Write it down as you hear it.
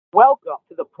Welcome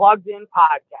to the Plugged In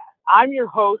Podcast. I'm your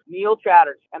host, Neil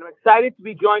Chatterjee, and I'm excited to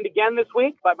be joined again this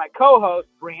week by my co-host,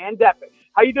 Brianne Deppish.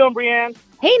 How you doing, Brianne?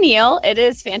 Hey, Neil. It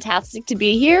is fantastic to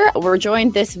be here. We're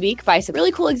joined this week by some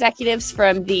really cool executives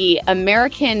from the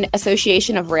American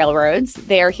Association of Railroads.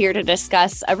 They are here to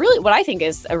discuss what I think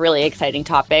is a really exciting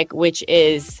topic, which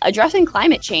is addressing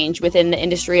climate change within the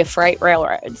industry of freight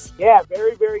railroads. Yeah,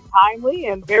 very, very timely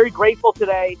and very grateful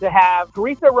today to have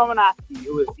Teresa Romanowski,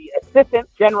 who is the Assistant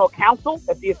General Counsel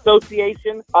at the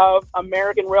Association of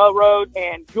American Railroads,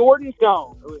 and Jordan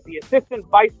Stone, who is the Assistant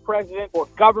Vice President for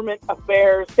Government Affairs.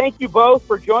 Thank you both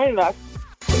for joining us.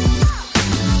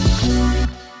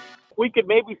 We could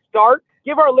maybe start.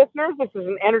 Give our listeners, this is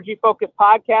an energy-focused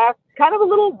podcast, kind of a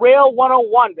little Rail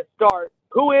 101 to start.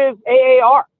 Who is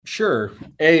AAR? Sure.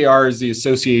 AAR is the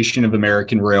Association of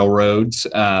American Railroads.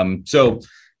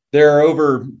 There are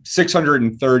over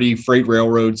 630 freight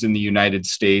railroads in the United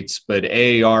States, but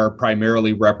AAR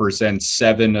primarily represents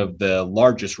 7 of the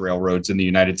largest railroads in the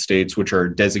United States, which are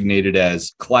designated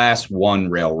as Class 1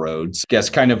 railroads. I guess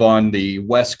kind of on the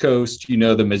West Coast, you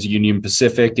know them as Union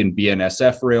Pacific and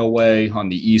BNSF Railway. On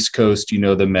the East Coast, you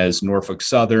know them as Norfolk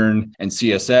Southern and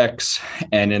CSX.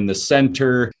 And in the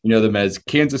center, you know them as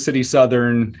Kansas City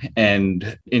Southern.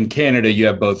 And in Canada, you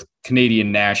have both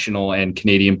Canadian National and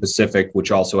Canadian Pacific, which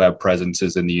also have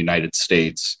presences in the United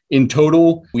States. In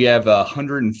total, we have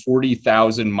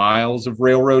 140,000 miles of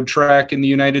railroad track in the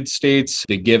United States.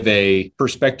 To give a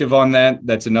perspective on that,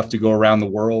 that's enough to go around the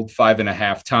world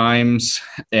 5.5 times.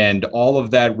 And all of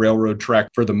that railroad track,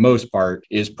 for the most part,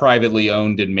 is privately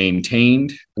owned and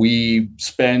maintained. We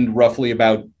spend roughly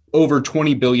about over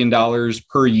 $20 billion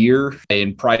per year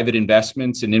in private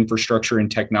investments in infrastructure and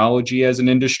technology as an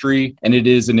industry. And it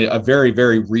is a very,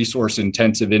 very resource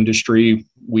intensive industry.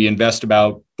 We invest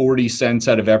about 40 cents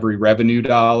out of every revenue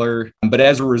dollar. But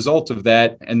as a result of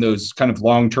that and those kind of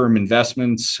long-term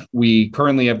investments, we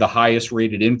currently have the highest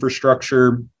rated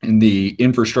infrastructure in the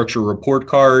infrastructure report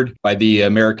card by the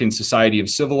American Society of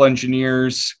Civil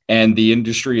Engineers. And the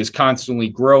industry is constantly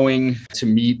growing to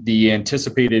meet the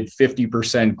anticipated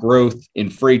 50% growth in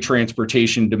freight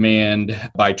transportation demand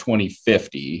by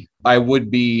 2050. I would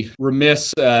be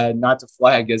remiss not to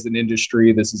flag as an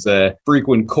industry. This is a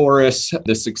frequent chorus.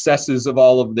 The successes of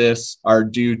all of this are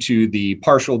due to the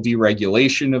partial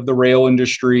deregulation of the rail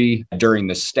industry during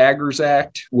the Staggers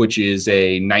Act, which is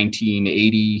a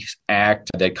 1980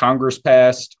 act that Congress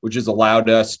passed, which has allowed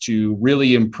us to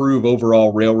really improve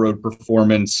overall railroad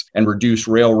performance and reduce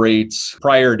rail rates.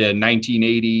 Prior to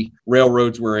 1980,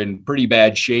 railroads were in pretty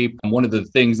bad shape. And one of the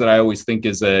things that I always think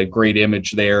is a great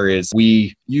image there is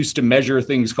we used to measure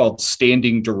things called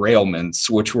standing derailments,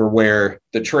 which were where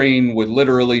the train would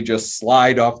literally just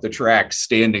slide off the track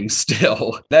standing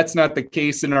still. That's not the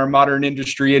case in our modern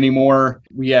industry anymore.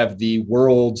 We have the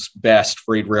world's best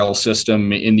freight rail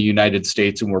system in the United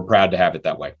States, and we're proud to have it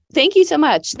that way. Thank you so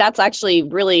much. That's actually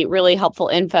really, really helpful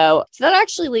info. So that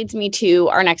actually leads me to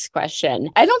our next question.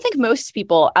 I don't think most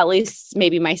people, at least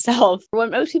maybe myself,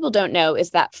 what most people don't know is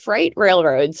that freight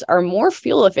railroads are more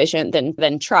fuel efficient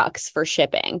than trucks for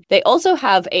shipping. They also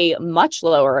have a much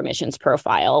lower emissions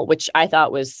profile, which I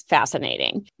thought was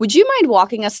fascinating. Would you mind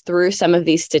walking us through some of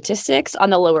these statistics on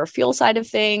the lower fuel side of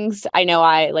things? I know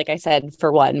like I said,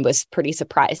 for one, was pretty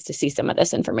surprised to see some of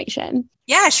this information.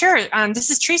 Yeah, sure. This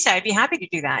is Teresa. I'd be happy to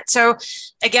do that. So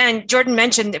again, Jordan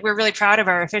mentioned that we're really proud of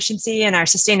our efficiency and our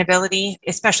sustainability,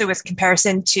 especially with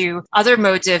comparison to other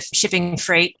modes of shipping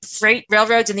freight. Freight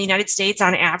railroads in the United States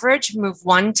on average move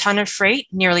 1 ton of freight,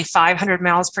 nearly 500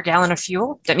 miles per gallon of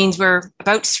fuel. That means we're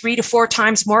about 3 to 4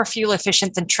 times more fuel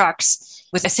efficient than trucks,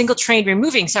 with a single train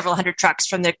removing several hundred trucks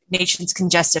from the nation's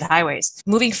congested highways.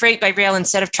 Moving freight by rail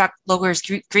instead of truck lowers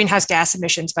greenhouse gas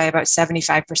emissions by about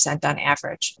 75% on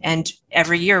average. And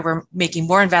every year we're making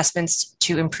more investments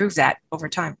to improve that over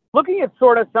time. Looking at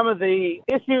sort of some of the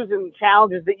issues and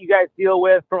challenges that you guys deal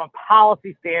with from a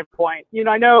policy standpoint,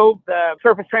 I know the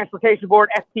Surface Transportation Board,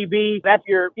 STB, that's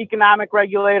your economic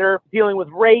regulator dealing with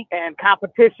rate and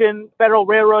competition. Federal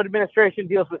Railroad Administration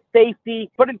deals with safety.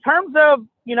 But in terms of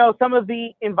some of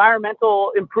the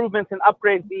environmental improvements and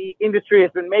upgrades the industry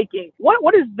has been making,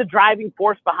 what is the driving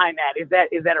force behind that? Is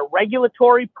that a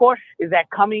regulatory push? Is that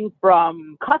coming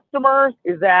from customers?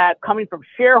 Is that coming from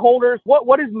shareholders?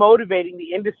 What is motivating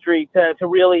the industry industry to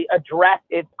really address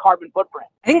its carbon footprint?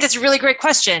 I think that's a really great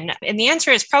question. And the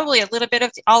answer is probably a little bit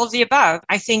of all of the above.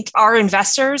 I think our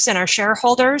investors and our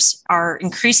shareholders are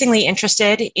increasingly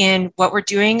interested in what we're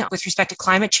doing with respect to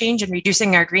climate change and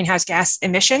reducing our greenhouse gas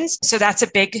emissions. So that's a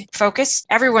big focus.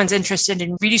 Everyone's interested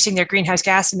in reducing their greenhouse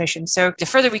gas emissions. So the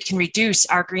further we can reduce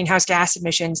our greenhouse gas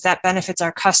emissions, that benefits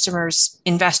our customers,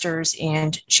 investors,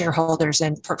 and shareholders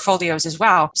and portfolios as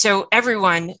well. So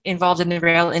everyone involved in the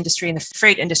rail industry and the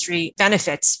freight industry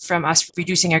benefits from us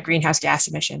reducing our greenhouse gas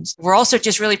emissions. We're also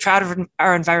just really proud of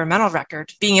our environmental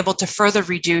record, being able to further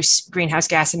reduce greenhouse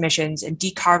gas emissions and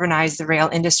decarbonize the rail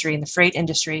industry and the freight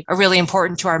industry are really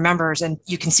important to our members. And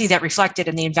you can see that reflected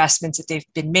in the investments that they've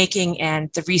been making and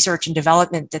the research and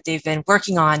development that they've been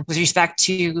working on with respect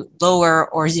to lower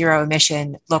or zero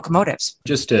emission locomotives.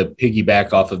 Just to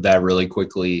piggyback off of that really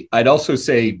quickly, I'd also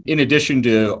say, in addition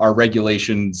to our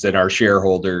regulations and our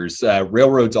shareholders,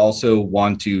 railroads also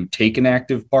want to take an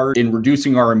active part in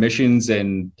reducing our emissions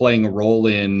and playing a role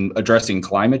in addressing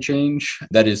climate change.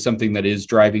 That is something that is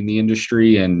driving the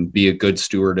industry, and be a good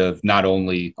steward of not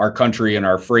only our country and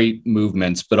our freight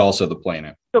movements, but also the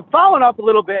planet. So following up a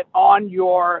little bit on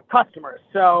your customers.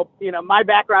 So, my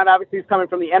background obviously is coming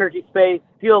from the energy space,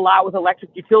 deal a lot with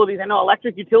electric utilities. I know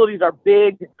electric utilities are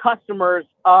big customers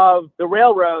of the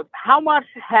railroads. How much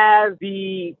has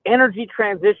the energy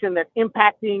transition that's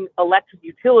impacting electric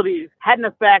utilities had an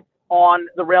effect on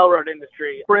the railroad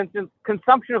industry? For instance,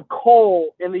 consumption of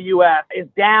coal in the U.S. is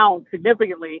down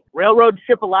significantly. Railroads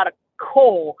ship a lot of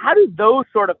coal. How do those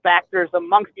sort of factors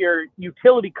amongst your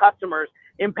utility customers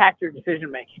impact your decision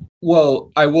making?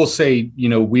 Well, I will say,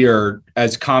 we are,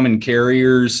 as common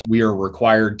carriers, we are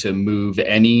required to move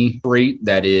any freight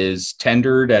that is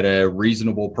tendered at a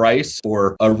reasonable price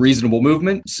for a reasonable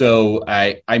movement. So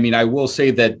I will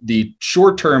say that the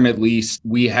short term, at least,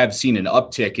 we have seen an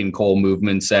uptick in coal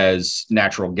movements as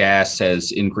natural gas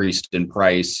has increased in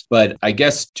price. But I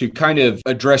guess to kind of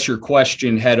address your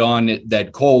question head on,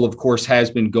 that coal, of course,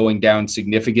 has been going down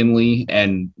significantly,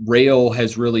 and rail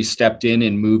has really stepped in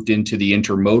and moved into the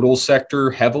intermodal sector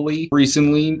heavily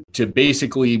recently to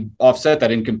basically offset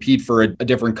that and compete for a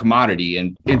different commodity.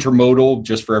 And intermodal,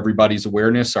 just for everybody's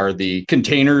awareness, are the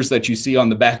containers that you see on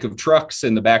the back of trucks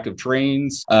and the back of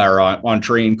trains, or on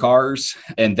train cars.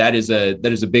 And that is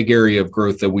a big area of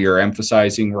growth that we are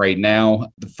emphasizing right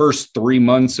now. The first 3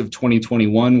 months of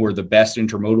 2021 were the best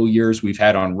intermodal years we've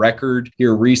had on record.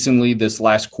 Here recently, this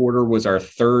last quarter was our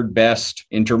third best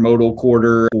intermodal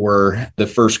quarter for the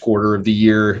first quarter of the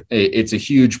year. It's a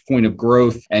huge point of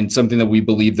growth and something that we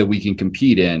believe that we can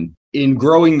compete in. In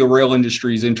growing the rail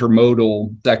industry's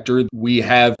intermodal sector, we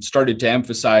have started to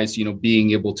emphasize,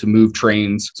 being able to move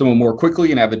trains somewhat more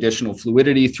quickly and have additional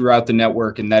fluidity throughout the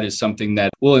network. And that is something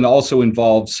that will also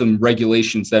involve some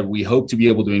regulations that we hope to be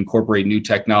able to incorporate new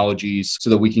technologies so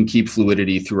that we can keep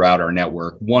fluidity throughout our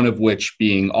network, one of which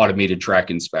being automated track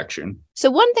inspection. So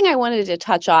one thing I wanted to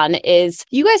touch on is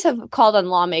you guys have called on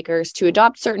lawmakers to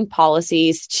adopt certain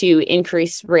policies to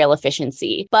increase rail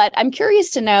efficiency. But I'm curious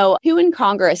to know who in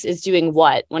Congress is doing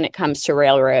what when it comes to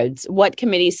railroads, what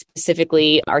committees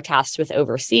specifically are tasked with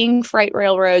overseeing freight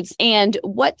railroads, and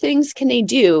what things can they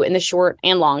do in the short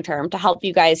and long term to help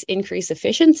you guys increase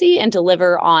efficiency and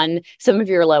deliver on some of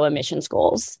your low emissions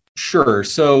goals? Sure.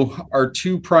 So our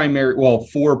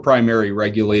four primary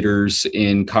regulators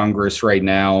in Congress right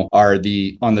now are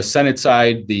on the Senate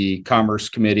side, the Commerce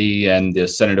Committee and the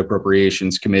Senate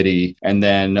Appropriations Committee. And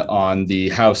then on the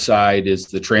House side is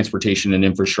the Transportation and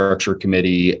Infrastructure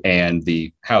Committee and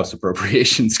the House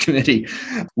Appropriations Committee.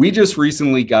 We just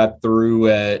recently got through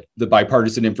the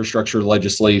bipartisan infrastructure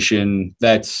legislation.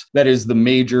 That is the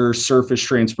major surface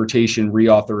transportation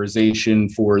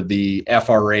reauthorization for the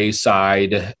FRA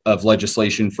side of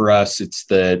legislation for us. It's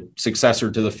the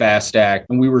successor to the FAST Act.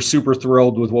 And we were super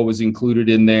thrilled with what was included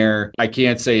in there. I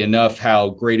can't say enough how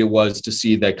great it was to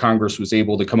see that Congress was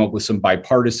able to come up with some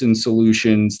bipartisan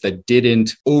solutions that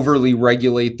didn't overly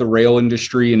regulate the rail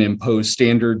industry and impose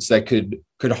standards that could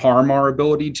harm our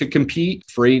ability to compete.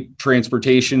 Freight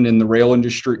transportation and the rail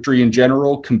industry in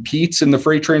general competes in the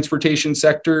freight transportation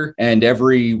sector, and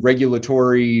every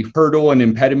regulatory hurdle and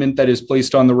impediment that is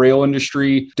placed on the rail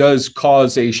industry does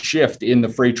cause a shift in the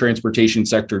freight transportation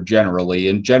sector generally.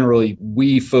 And generally,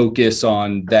 we focus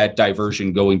on that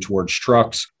diversion going towards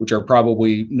trucks, which are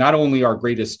probably not only our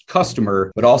greatest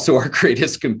customer, but also our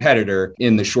greatest competitor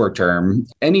in the short term.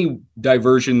 Any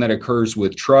diversion that occurs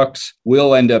with trucks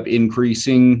will end up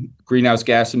increasing greenhouse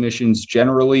gas emissions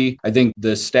generally. I think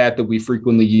the stat that we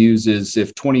frequently use is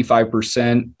if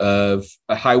 25% of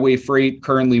a highway freight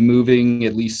currently moving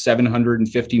at least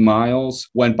 750 miles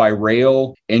went by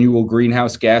rail, annual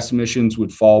greenhouse gas emissions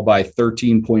would fall by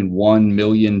 13.1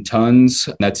 million tons.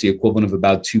 That's the equivalent of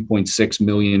about 2.6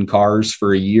 million cars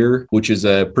for a year, which is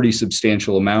a pretty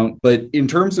substantial amount. But in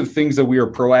terms of things that we are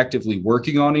proactively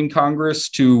working on in Congress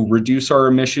to reduce our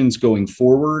emissions going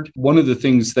forward, one of the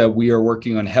things that we are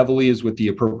working on heavily is with the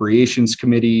Appropriations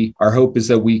Committee. Our hope is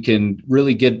that we can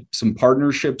really get some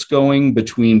partnerships going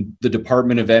between the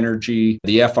Department of Energy,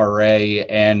 the FRA,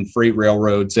 and freight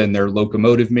railroads and their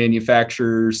locomotive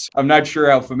manufacturers. I'm not sure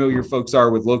how familiar folks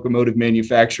are with locomotive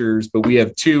manufacturers, but we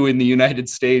have two in the United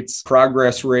States,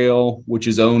 Progress Rail, which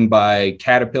is owned by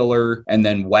Caterpillar, and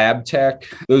then Wabtec.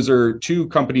 Those are two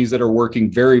companies that are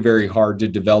working very, very hard to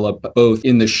develop both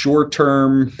in the short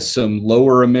term, some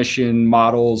lower emission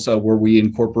models where we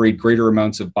incorporate greater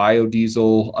amounts of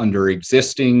biodiesel under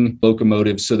existing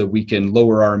locomotives so that we can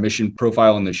lower our emission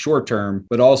profile in the short term,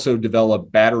 but also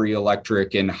develop battery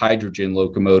electric and hydrogen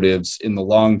locomotives in the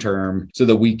long term so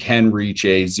that we can reach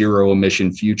a zero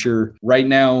emission future. Right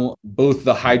now, both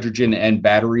the hydrogen and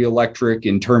battery electric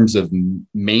in terms of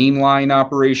mainline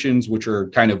operations, which are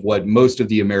kind of what most of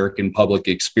the American public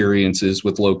experiences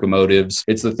with locomotives,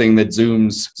 it's the thing that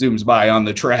zooms by on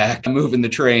the track, moving the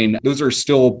train. Those are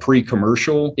still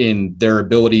pre-commercial in their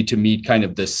ability to meet kind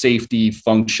of the safety,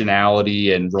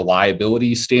 functionality, and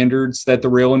reliability standards that the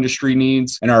rail industry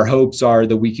needs. And our hopes are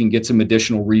that we can get some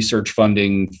additional research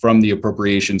funding from the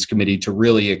Appropriations Committee to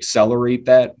really accelerate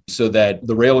that so that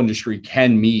the rail industry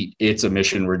can meet its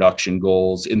emission reduction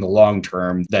goals in the long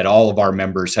term that all of our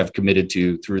members have committed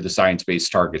to through the Science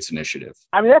Based Targets Initiative.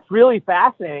 I mean, that's really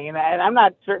fascinating, and I'm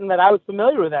not certain that I was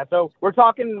familiar with that. So we're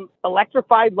talking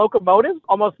electrified locomotives,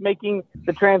 almost making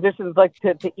the transitions like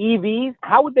to EVs.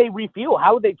 How would they refuel?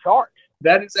 How would they charge?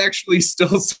 That is actually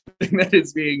still something that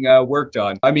is being worked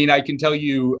on. I mean, I can tell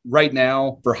you right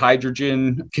now for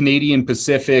hydrogen, Canadian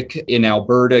Pacific in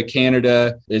Alberta,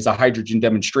 Canada, is a hydrogen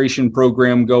demonstration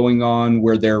program going on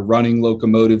where they're running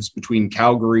locomotives between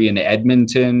Calgary and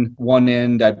Edmonton. One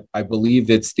end, I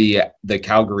believe it's the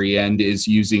Calgary end, is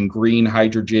using green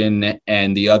hydrogen,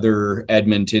 and the other,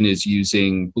 Edmonton, is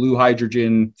using blue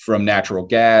hydrogen from natural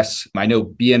gas. I know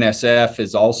BNSF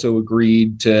has also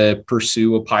agreed to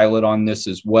pursue a pilot on this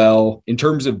as well. In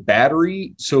terms of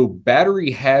battery, so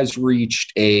battery has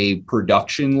reached a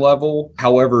production level.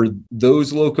 However,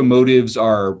 those locomotives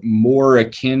are more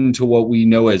akin to what we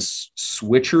know as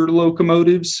switcher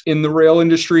locomotives in the rail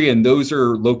industry. And those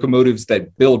are locomotives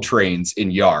that build trains in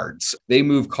yards. They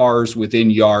move cars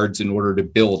within yards in order to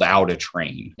build out a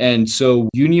train. And so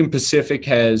Union Pacific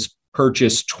has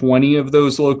purchased 20 of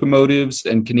those locomotives,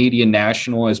 and Canadian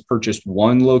National has purchased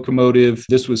one locomotive.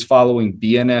 This was following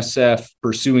BNSF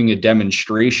pursuing a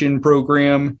demonstration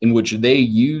program in which they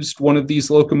used one of these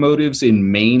locomotives in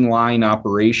mainline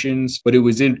operations, but it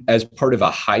was as part of a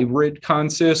hybrid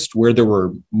consist where there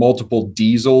were multiple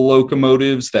diesel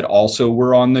locomotives that also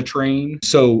were on the train.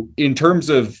 So in terms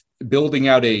of building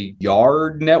out a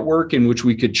yard network in which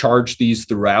we could charge these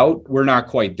throughout, we're not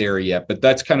quite there yet, but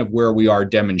that's kind of where we are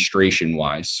demonstration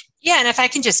wise. Yeah, and if I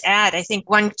can just add, I think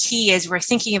one key is we're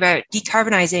thinking about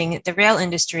decarbonizing the rail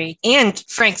industry and,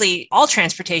 frankly, all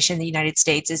transportation in the United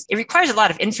States is it requires a lot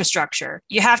of infrastructure.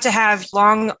 You have to have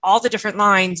along all the different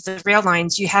lines, the rail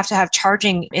lines, you have to have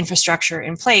charging infrastructure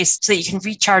in place so that you can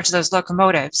recharge those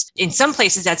locomotives. In some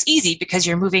places, that's easy because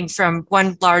you're moving from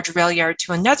one large rail yard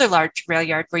to another large rail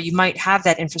yard where you might have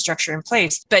that infrastructure in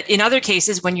place. But in other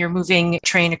cases, when you're moving a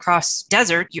train across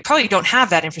desert, you probably don't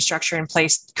have that infrastructure in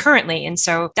place currently. And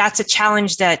so that's a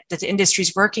challenge that the industry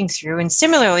is working through. And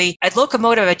similarly, a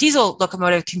diesel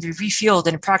locomotive can be refueled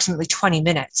in approximately 20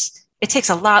 minutes. It takes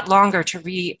a lot longer to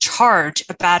recharge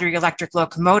a battery electric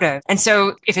locomotive. And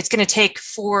so if it's going to take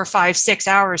 4, 5, 6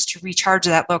 hours to recharge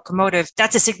that locomotive,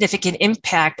 that's a significant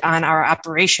impact on our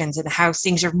operations and how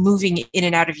things are moving in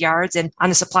and out of yards and on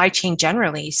the supply chain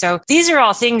generally. So these are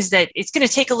all things that it's going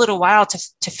to take a little while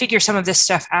to figure some of this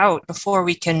stuff out before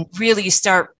we can really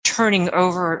start turning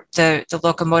over the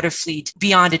locomotive fleet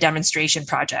beyond a demonstration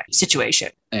project situation.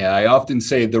 Yeah, I often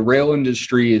say the rail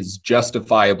industry is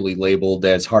justifiably labeled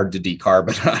as hard to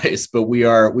decarbonize, but we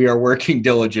are working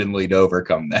diligently to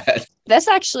overcome that. This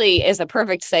actually is a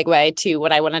perfect segue to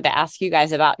what I wanted to ask you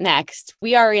guys about next.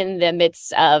 We are in the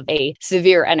midst of a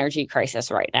severe energy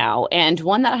crisis right now, and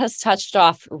one that has touched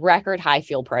off record high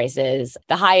fuel prices,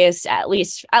 the highest, at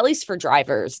least for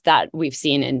drivers, that we've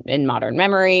seen in modern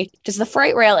memory. Does the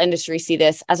freight rail industry see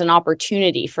this as an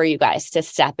opportunity for you guys to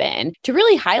step in to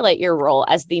really highlight your role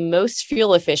as the most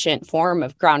fuel efficient form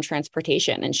of ground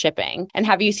transportation and shipping? And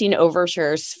have you seen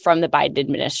overtures from the Biden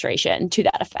administration to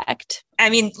that effect? I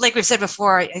mean, like we've said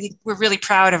before, I think we're really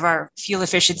proud of our fuel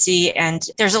efficiency, and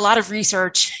there's a lot of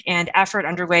research and effort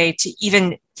underway to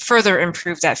even further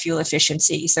improve that fuel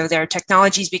efficiency. So there are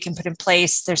technologies we can put in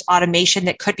place. There's automation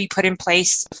that could be put in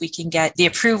place. If we can get the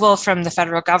approval from the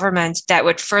federal government, that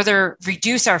would further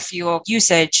reduce our fuel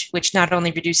usage, which not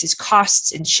only reduces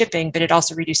costs in shipping, but it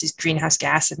also reduces greenhouse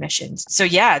gas emissions. So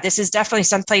yeah, this is definitely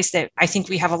someplace that I think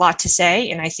we have a lot to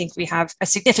say, and I think we have a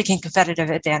significant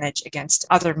competitive advantage against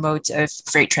other modes of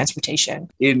freight transportation.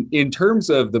 In terms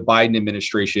of the Biden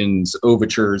administration's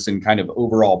overtures and kind of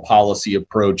overall policy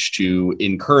approach to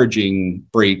encouraging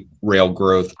freight rail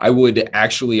growth, I would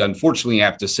actually, unfortunately,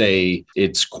 have to say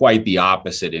it's quite the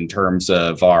opposite in terms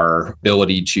of our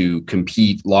ability to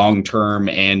compete long term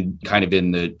and kind of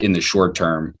in the short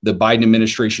term. The Biden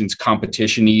administration's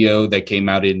competition EO that came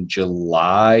out in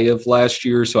July of last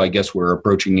year, so I guess we're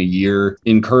approaching a year,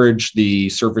 encouraged the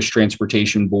Surface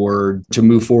Transportation Board to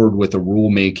move forward with a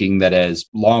rulemaking that has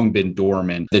long been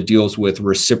dormant that deals with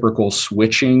reciprocal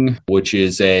switching, which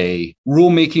is a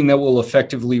rulemaking that will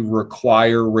effectively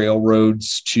require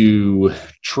railroads to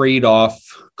trade off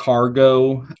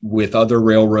cargo with other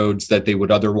railroads that they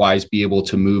would otherwise be able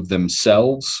to move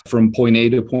themselves from point A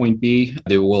to point B.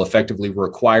 They will effectively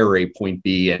require a point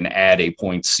B and add a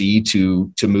point C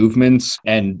to movements.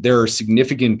 And there are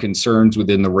significant concerns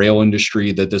within the rail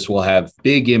industry that this will have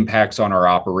big impacts on our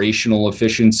operational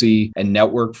efficiency and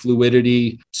network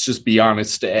fluidity. Let's just be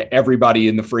honest, everybody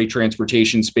in the freight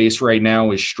transportation space right now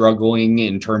is struggling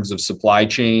in terms of supply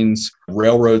chains.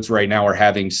 Railroads right now are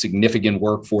having significant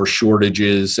workforce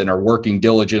shortages and are working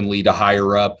diligently to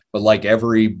hire up. But like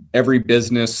every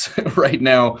business right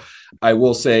now, I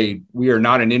will say we are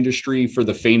not an industry for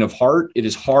the faint of heart. It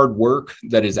is hard work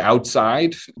that is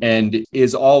outside and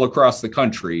is all across the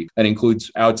country. That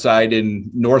includes outside in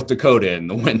North Dakota in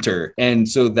the winter. And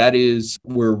so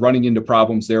we're running into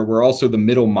problems there. We're also the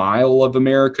middle mile of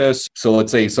America. So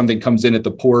let's say something comes in at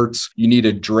the ports, you need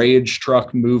a drayage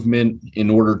truck movement in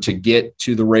order to get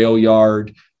to the rail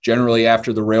yard. Generally,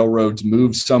 after the railroads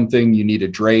move something, you need a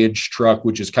drayage truck,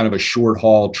 which is kind of a short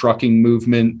haul trucking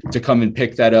movement to come and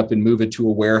pick that up and move it to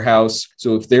a warehouse.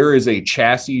 So if there is a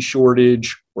chassis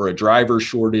shortage or a driver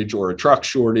shortage or a truck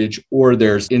shortage, or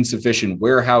there's insufficient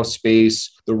warehouse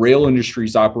space, the rail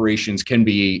industry's operations can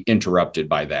be interrupted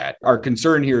by that. Our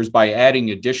concern here is by adding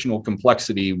additional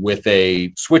complexity with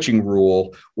a switching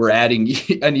rule, we're adding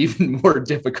an even more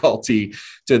difficulty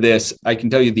to this. I can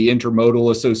tell you the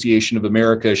Intermodal Association of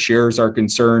America shares our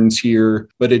concerns here.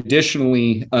 But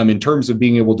additionally, in terms of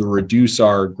being able to reduce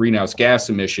our greenhouse gas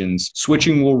emissions,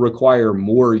 switching will require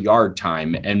more yard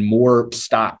time and more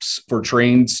stops for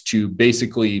trains to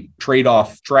basically trade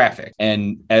off traffic.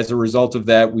 And as a result of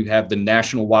that, we have the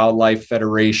National Wildlife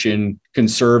Federation,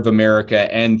 Conserve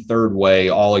America, and Third Way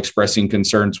all expressing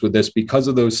concerns with this. Because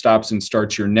of those stops and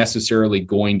starts, you're necessarily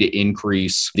going to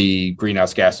increase the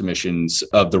greenhouse gas emissions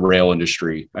of the rail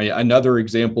industry. Another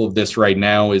example of this right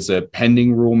now is a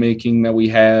pending rulemaking that we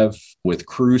have with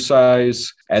crew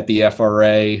size at the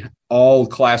FRA. All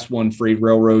Class 1 freight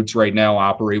railroads right now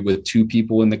operate with 2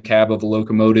 people in the cab of a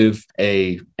locomotive,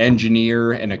 an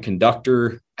engineer and a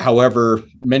conductor. However,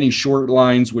 many short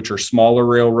lines, which are smaller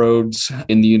railroads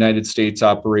in the United States,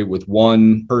 operate with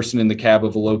 1 person in the cab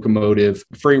of a locomotive.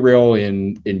 Freight rail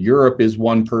in Europe is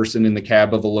 1 person in the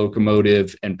cab of a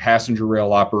locomotive, and passenger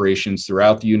rail operations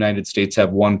throughout the United States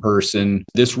have 1 person.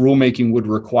 This rulemaking would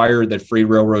require that freight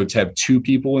railroads have 2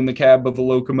 people in the cab of a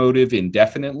locomotive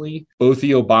indefinitely. Both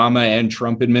the Obama and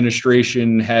Trump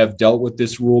administration have dealt with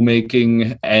this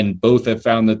rulemaking, and both have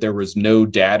found that there was no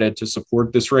data to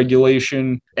support this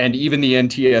regulation. And even the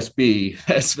NTSB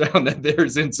has found that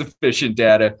there's insufficient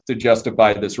data to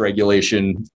justify this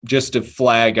regulation. Just to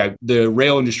flag, the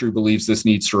rail industry believes this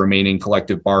needs to remain in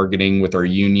collective bargaining with our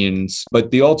unions.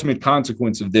 But the ultimate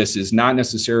consequence of this is not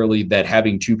necessarily that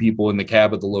having 2 people in the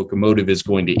cab of the locomotive is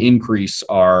going to increase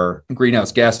our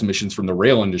greenhouse gas emissions from the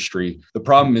rail industry. The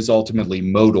problem is ultimately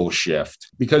modal shift.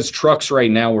 Because trucks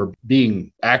right now are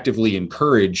being actively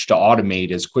encouraged to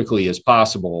automate as quickly as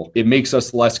possible, it makes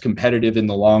us less competitive in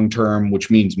the long term, which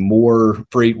means more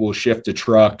freight will shift to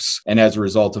trucks. And as a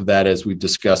result of that, as we've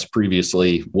discussed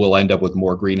previously, we'll end up with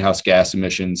more greenhouse gas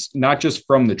emissions, not just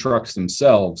from the trucks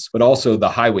themselves, but also the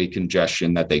highway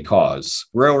congestion that they cause.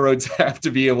 Railroads have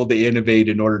to be able to innovate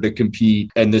in order to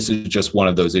compete. And this is just one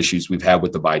of those issues we've had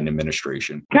with the Biden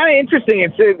administration. Kind of interesting.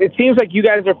 It seems like you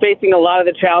guys are facing a lot of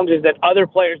the challenges that other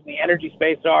players in the energy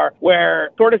space are, where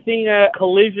sort of seeing a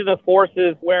collision of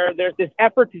forces where there's this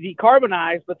effort to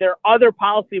decarbonize, but there are other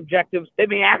policy objectives that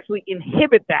may actually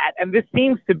inhibit that. And this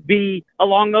seems to be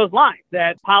along those lines,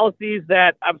 that policies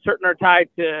that I'm certain are tied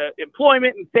to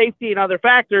employment and safety and other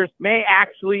factors may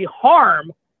actually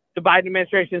harm the Biden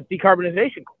administration's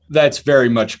decarbonization goals. That's very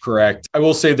much correct. I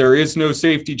will say there is no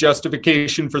safety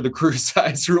justification for the crew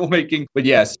size rulemaking. But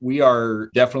yes, we are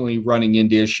definitely running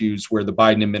into issues where the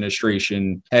Biden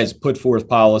administration has put forth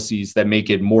policies that make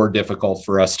it more difficult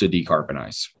for us to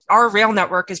decarbonize. Our rail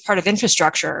network is part of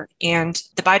infrastructure, and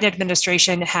the Biden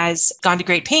administration has gone to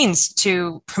great pains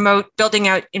to promote building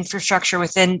out infrastructure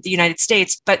within the United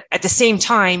States. But at the same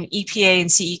time, EPA and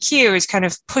CEQ is kind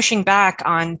of pushing back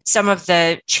on some of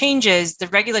the changes, the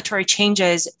regulatory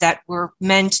changes that were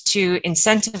meant to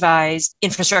incentivize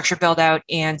infrastructure build out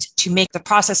and to make the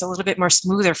process a little bit more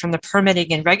smoother from the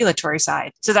permitting and regulatory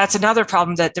side. So that's another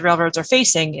problem that the railroads are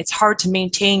facing. It's hard to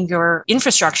maintain your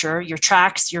infrastructure, your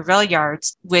tracks, your rail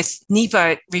yards with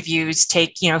NEPA reviews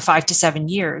take, 5 to 7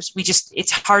 years.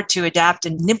 It's hard to adapt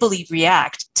and nimbly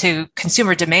react to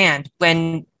consumer demand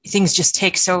when things just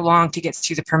take so long to get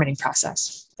through the permitting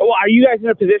process. Well, are you guys in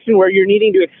a position where you're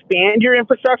needing to expand your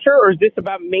infrastructure, or is this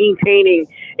about maintaining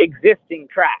existing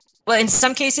tracks? Well, in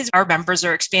some cases, our members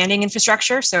are expanding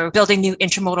infrastructure. So building new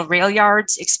intermodal rail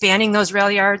yards, expanding those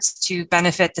rail yards to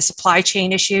benefit the supply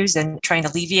chain issues and trying to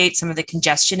alleviate some of the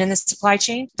congestion in the supply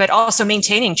chain, but also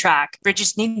maintaining track.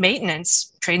 Bridges need maintenance.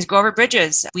 Trains go over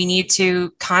bridges. We need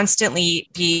to constantly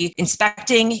be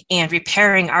inspecting and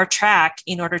repairing our track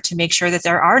in order to make sure that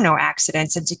there are no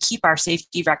accidents and to keep our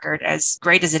safety record as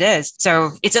great as it is.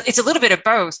 So it's a little bit of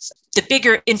both. The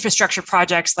bigger infrastructure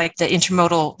projects like the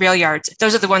intermodal rail yards,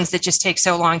 those are the ones that just take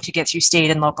so long to get through state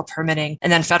and local permitting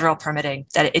and then federal permitting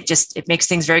that it makes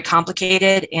things very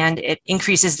complicated and it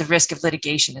increases the risk of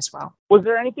litigation as well. Was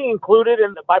there anything included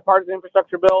in the bipartisan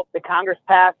infrastructure bill that Congress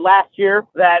passed last year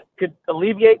that could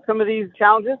alleviate some of these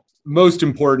challenges? Most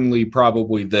importantly,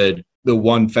 probably the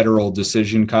one federal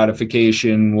decision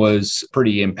codification was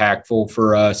pretty impactful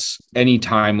for us. Any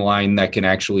timeline that can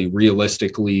actually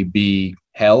realistically be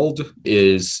held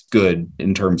is good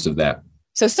in terms of that.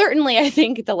 So certainly, I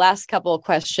think the last couple of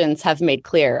questions have made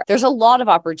clear there's a lot of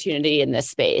opportunity in this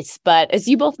space. But as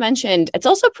you both mentioned, it's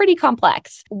also pretty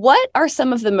complex. What are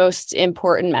some of the most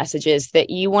important messages that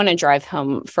you want to drive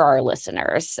home for our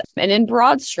listeners? And in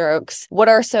broad strokes, what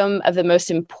are some of the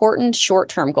most important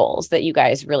short-term goals that you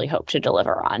guys really hope to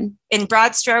deliver on? In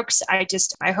broad strokes,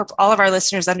 I hope all of our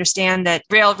listeners understand that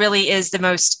rail really is the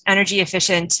most energy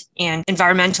efficient and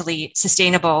environmentally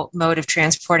sustainable mode of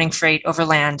transporting freight over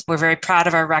land. We're very proud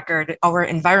of our record, our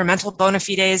environmental bona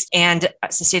fides and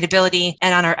sustainability,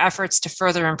 and on our efforts to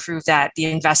further improve that, the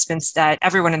investments that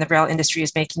everyone in the rail industry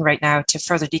is making right now to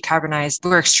further decarbonize.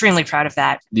 We're extremely proud of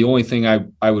that. The only thing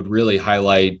I would really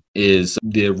highlight is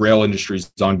the rail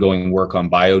industry's ongoing work on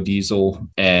biodiesel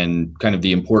and kind of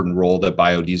the important role that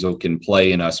biodiesel can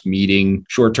play in us meeting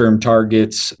short-term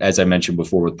targets. As I mentioned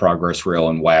before with Progress Rail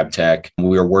and Wabtec,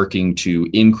 we are working to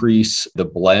increase the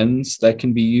blends that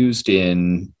can be used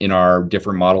in our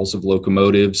different models of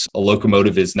locomotives. A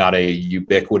locomotive is not a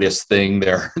ubiquitous thing.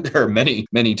 There are many,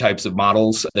 many types of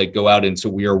models that go out. And so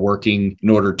we are working in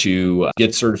order to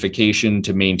get certification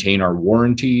to maintain our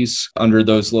warranties under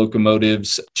those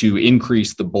locomotives to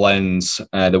increase the blends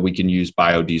that we can use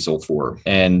biodiesel for.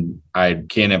 And I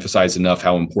can't emphasize enough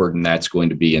how important that's going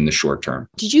to be in the short term.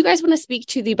 Did you guys want to speak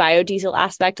to the biodiesel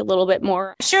aspect a little bit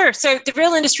more? Sure. So the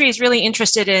rail industry is really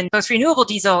interested in both renewable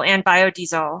diesel and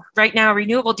biodiesel. Right now,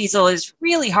 renewable diesel is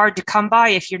really hard to come by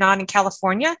if you're not in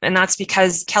California. And that's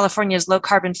because California's low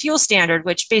carbon fuel standard,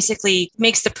 which basically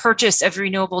makes the purchase of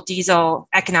renewable diesel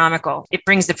economical. It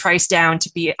brings the price down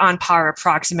to be on par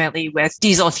approximately with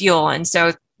diesel fuel. And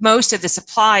so most of the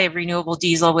supply of renewable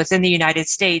diesel within the United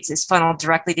States is funneled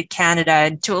directly to Canada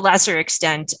and to a lesser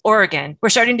extent, Oregon. We're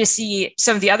starting to see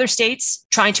some of the other states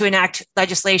trying to enact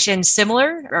legislation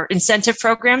similar or incentive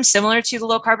programs similar to the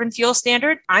low carbon fuel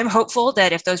standard. I'm hopeful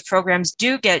that if those programs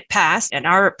do get passed and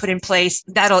are put in place,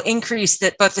 that'll increase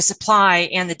both the supply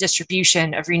and the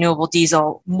distribution of renewable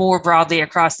diesel more broadly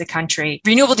across the country.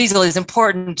 Renewable diesel is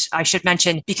important, I should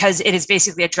mention, because it is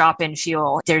basically a drop-in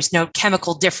fuel. There's no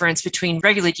chemical difference between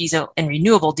regular biodiesel and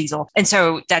renewable diesel. And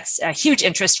so that's a huge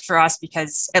interest for us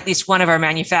because at least one of our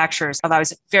manufacturers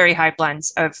allows very high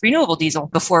blends of renewable diesel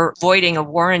before voiding a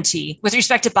warranty. With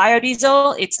respect to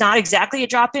biodiesel, it's not exactly a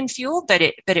drop-in fuel, but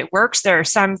it works. There are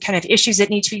some kind of issues that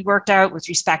need to be worked out with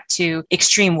respect to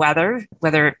extreme weather,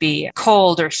 whether it be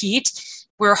cold or heat.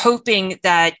 We're hoping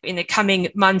that in the coming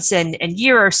months and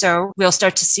year or so, we'll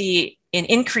start to see an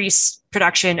increased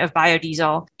production of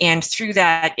biodiesel, and through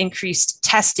that, increased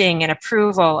testing and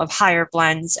approval of higher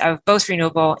blends of both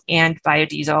renewable and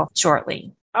biodiesel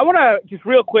shortly. I want to just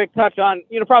real quick touch on,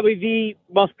 probably the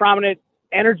most prominent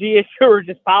energy issue or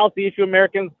just policy issue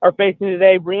Americans are facing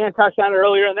today. Brianne touched on it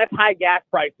earlier, and that's high gas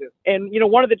prices. And,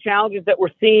 one of the challenges that we're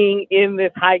seeing in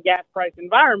this high gas price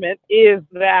environment is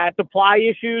that supply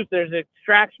issues, there's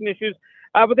extraction issues,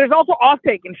 but there's also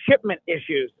offtake and shipment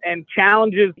issues and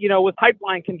challenges, with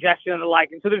pipeline congestion and the like.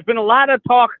 And so there's been a lot of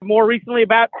talk more recently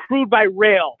about crude by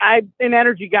rail. I'm an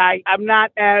energy guy. I'm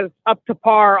not as up to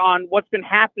par on what's been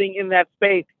happening in that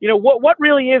space. What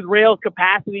really is rail's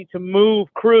capacity to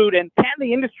move crude, and can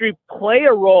the industry play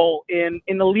a role in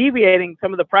alleviating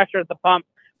some of the pressure at the pump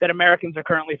that Americans are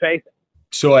currently facing?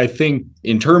 So I think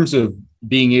in terms of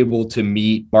being able to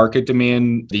meet market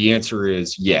demand, the answer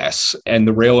is yes. And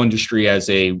the rail industry has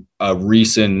a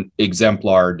recent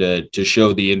exemplar to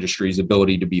show the industry's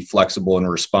ability to be flexible and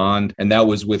respond. And that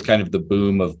was with kind of the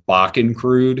boom of Bakken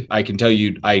crude. I can tell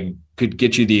you, I could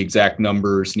get you the exact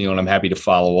numbers, Neil, and I'm happy to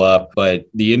follow up. But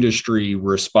the industry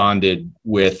responded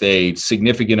with a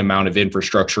significant amount of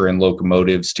infrastructure and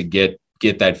locomotives to get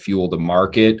that fuel to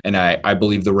market. And I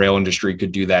believe the rail industry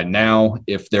could do that now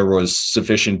if there was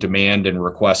sufficient demand and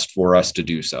request for us to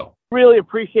do so. Really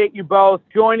appreciate you both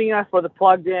joining us for the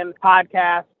Plugged In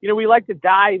podcast. We like to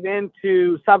dive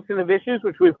into substantive issues,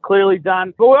 which we've clearly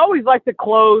done, but we always like to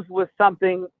close with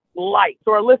something light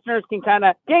so our listeners can kind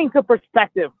of gain some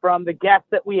perspective from the guests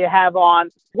that we have on.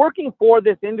 Working for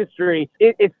this industry,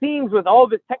 it seems with all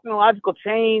this technological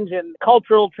change and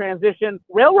cultural transition,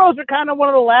 railroads are kind of one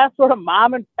of the last sort of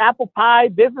mom and apple pie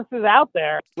businesses out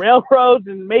there. Railroads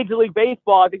and Major League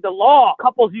Baseball, I think the law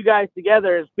couples you guys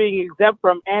together as being exempt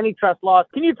from antitrust laws.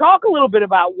 Can you talk a little bit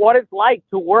about what it's like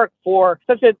to work for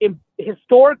such a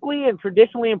historically and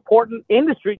traditionally important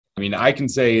industry? I mean, I can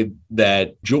say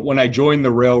that when I joined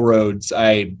the railroads,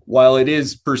 while it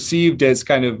is perceived as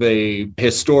kind of a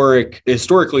historically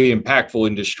impactful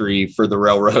industry for the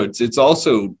railroads,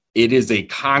 it is a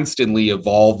constantly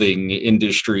evolving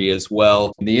industry as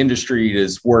well. And the industry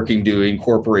is working to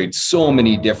incorporate so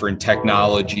many different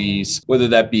technologies, whether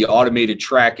that be automated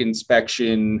track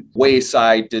inspection,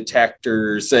 wayside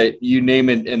detectors, you name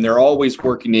it. And they're always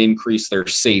working to increase their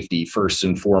safety first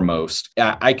and foremost.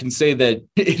 I can say that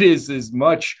it is as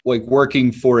much like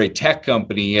working for a tech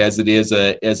company as it is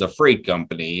as a freight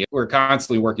company. We're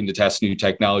constantly working to test new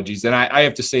technologies. And I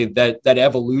have to say that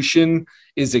evolution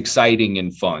is exciting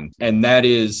and fun. And that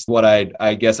is what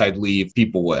I guess I'd leave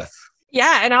people with.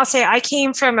 Yeah. And I'll say I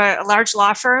came from a large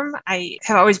law firm. I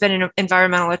have always been an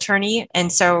environmental attorney.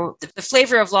 And so the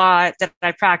flavor of law that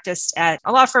I practiced at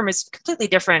a law firm is completely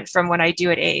different from what I do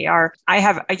at AAR. I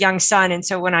have a young son. And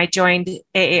so when I joined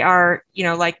AAR,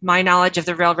 like my knowledge of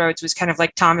the railroads was kind of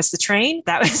like Thomas the Train.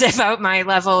 That was about my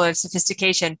level of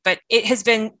sophistication. But it has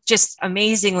been just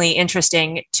amazingly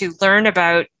interesting to learn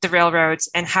about the railroads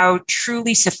and how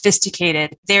truly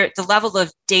sophisticated the level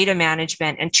of data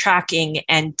management and tracking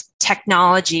and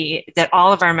technology that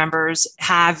all of our members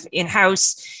have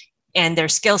in-house and their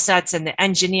skill sets and the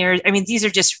engineers. I mean, these are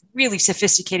just really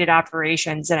sophisticated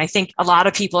operations. And I think a lot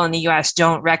of people in the US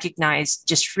don't recognize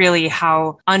just really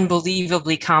how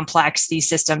unbelievably complex these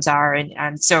systems are.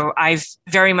 And so I've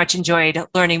very much enjoyed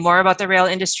learning more about the rail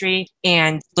industry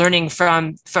and learning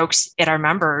from folks at our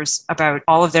members about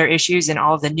all of their issues and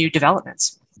all of the new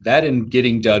developments. That and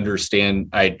getting to understand,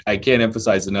 I can't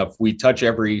emphasize enough, we touch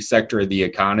every sector of the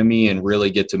economy and really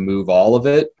get to move all of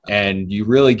it. And you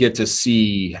really get to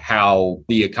see how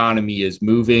the economy is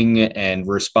moving and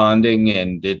responding.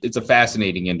 And it's a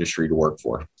fascinating industry to work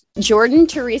for. Jordan,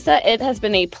 Teresa, it has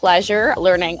been a pleasure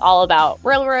learning all about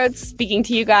railroads, speaking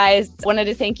to you guys. Wanted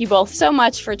to thank you both so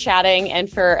much for chatting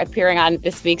and for appearing on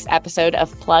this week's episode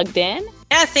of Plugged In.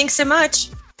 Yeah, thanks so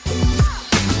much.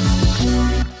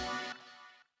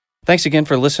 Thanks again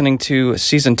for listening to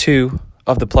Season 2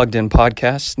 of the Plugged In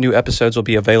podcast. New episodes will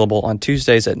be available on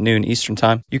Tuesdays at noon Eastern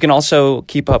Time. You can also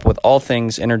keep up with all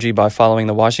things energy by following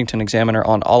the Washington Examiner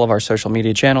on all of our social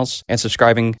media channels and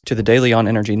subscribing to the Daily on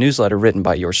Energy newsletter written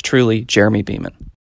by yours truly, Jeremy Beeman.